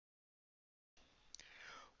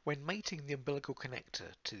When mating the umbilical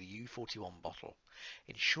connector to the U41 bottle,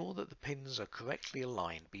 ensure that the pins are correctly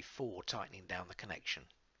aligned before tightening down the connection.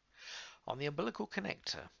 On the umbilical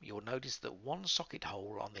connector, you will notice that one socket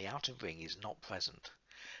hole on the outer ring is not present.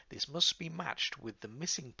 This must be matched with the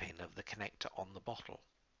missing pin of the connector on the bottle.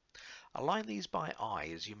 Align these by eye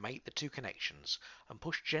as you mate the two connections and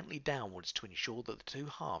push gently downwards to ensure that the two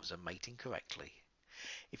halves are mating correctly.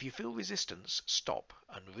 If you feel resistance, stop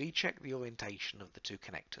and recheck the orientation of the two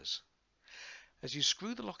connectors. As you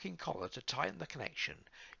screw the locking collar to tighten the connection,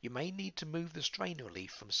 you may need to move the strain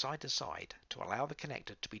relief from side to side to allow the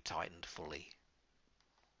connector to be tightened fully.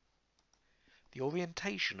 The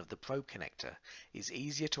orientation of the probe connector is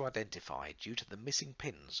easier to identify due to the missing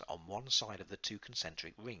pins on one side of the two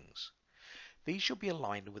concentric rings. These should be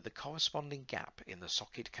aligned with the corresponding gap in the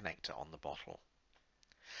socket connector on the bottle.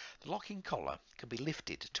 The locking collar can be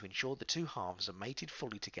lifted to ensure the two halves are mated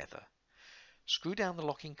fully together. Screw down the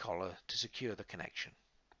locking collar to secure the connection.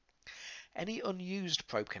 Any unused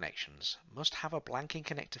probe connections must have a blanking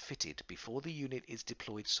connector fitted before the unit is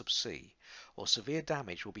deployed subsea, or severe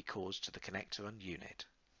damage will be caused to the connector and unit.